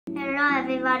Hello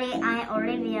everybody, I'm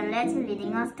Olivia. Let's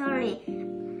reading a story.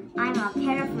 I'm a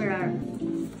caterpillar.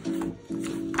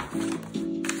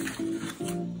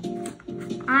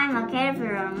 I'm a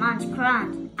caterpillar, munch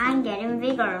crunch. I'm getting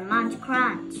bigger, munch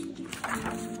crunch.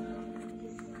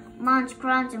 Munch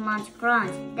crunch, munch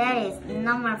crunch. That is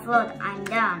no more food, I'm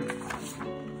done.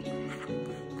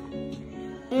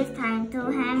 It's time to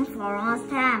hang for a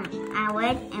stem. I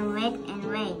wait and wait and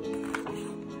wait.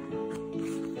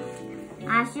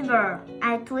 I shiver,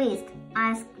 I twist,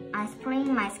 I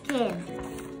spring my skin.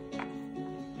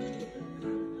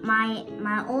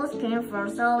 My old skin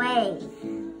falls away.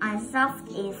 I'm soft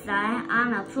inside,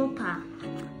 I'm a pupa.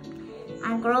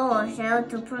 I grow a shell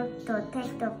to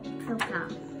protect the pupa.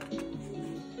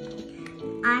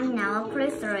 I'm now a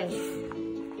chrysalis.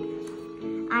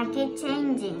 I keep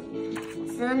changing.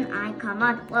 Soon I come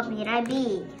out, what will I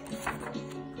be?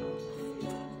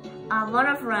 A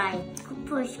butterfly,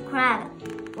 push crab.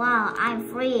 Wow, I'm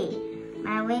free.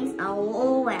 My wings are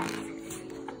all wet.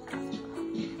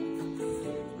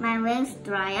 My wings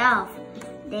dry off.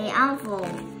 They unfold.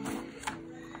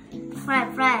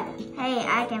 Flap, flap. Hey,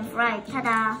 I can fly.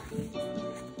 Ta-da!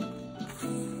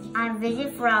 I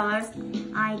visit flowers.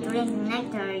 I drink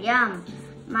nectar. Yum.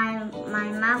 My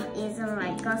mouth is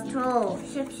like a straw.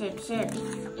 Ship, ship, ship.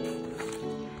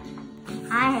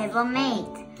 I have a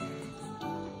mate.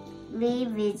 We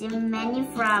visit many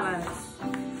flowers.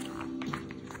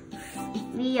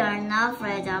 We are not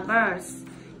afraid of birds.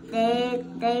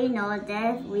 They know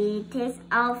that we taste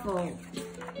awful.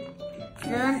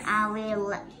 Soon I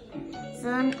will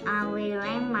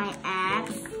lay my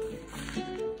eggs.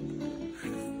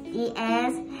 The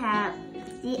eggs have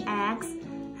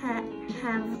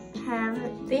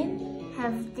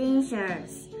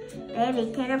dentures.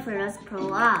 Baby caterpillars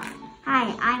grow up.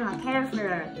 Hi, I'm a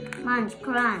caterpillar. Munch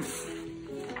crunch.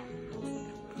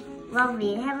 What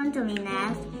will happen to me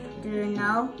next? Do you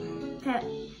know?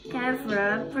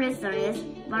 Caterpillar, chrysalis,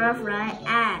 butterfly,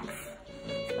 eggs.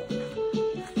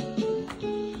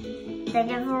 Thank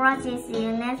you for watching. See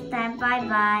you next time. Bye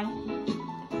bye.